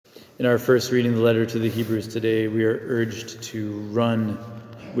In our first reading of the letter to the Hebrews today, we are urged to run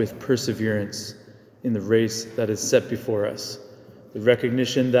with perseverance in the race that is set before us. The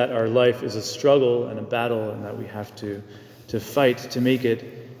recognition that our life is a struggle and a battle, and that we have to fight to make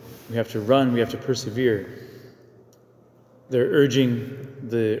it. We have to run, we have to persevere. They're urging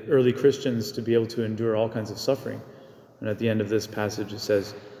the early Christians to be able to endure all kinds of suffering. And at the end of this passage, it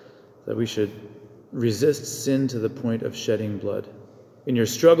says that we should resist sin to the point of shedding blood. In your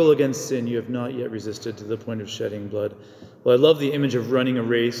struggle against sin, you have not yet resisted to the point of shedding blood. Well, I love the image of running a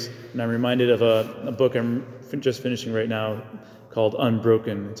race, and I'm reminded of a book I'm just finishing right now called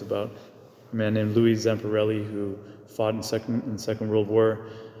Unbroken. It's about a man named Louis Zamperini who fought in Second World War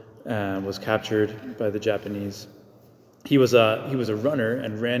and was captured by the Japanese. He was a runner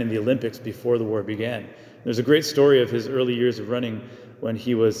and ran in the Olympics before the war began. There's a great story of his early years of running when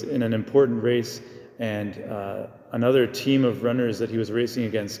he was in an important race, and another team of runners that he was racing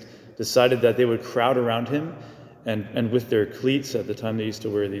against decided that they would crowd around him, and with their cleats, at the time they used to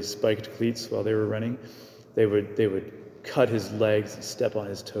wear these spiked cleats while they were running, they would cut his legs, step on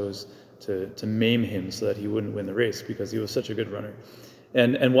his toes to maim him so that he wouldn't win the race because he was such a good runner.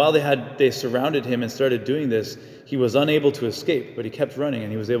 And while they surrounded him and started doing this, he was unable to escape, but he kept running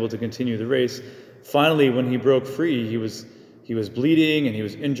and he was able to continue the race. Finally, when he broke free, he was bleeding and he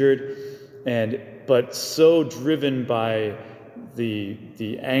was injured, but so driven by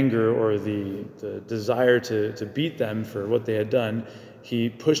the anger or the desire to beat them for what they had done, he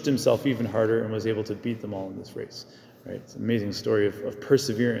pushed himself even harder and was able to beat them all in this race. Right? It's an amazing story of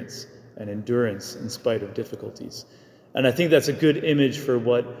perseverance and endurance in spite of difficulties. And I think that's a good image for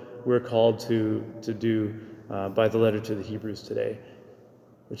what we're called to do by the letter to the Hebrews today,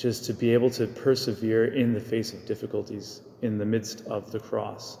 which is to be able to persevere in the face of difficulties in the midst of the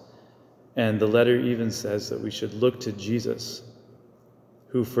cross. And the letter even says that we should look to Jesus,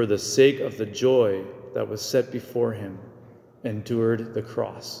 who for the sake of the joy that was set before him endured the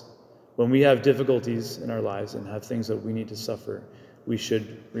cross. When we have difficulties in our lives and have things that we need to suffer, we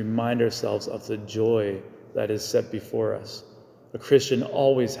should remind ourselves of the joy that is set before us. A Christian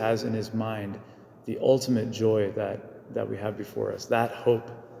always has in his mind the ultimate joy that we have before us, that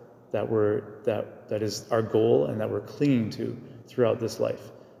hope that is our goal and that we're clinging to throughout this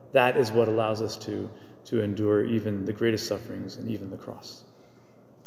life. That is what allows us to endure even the greatest sufferings and even the cross.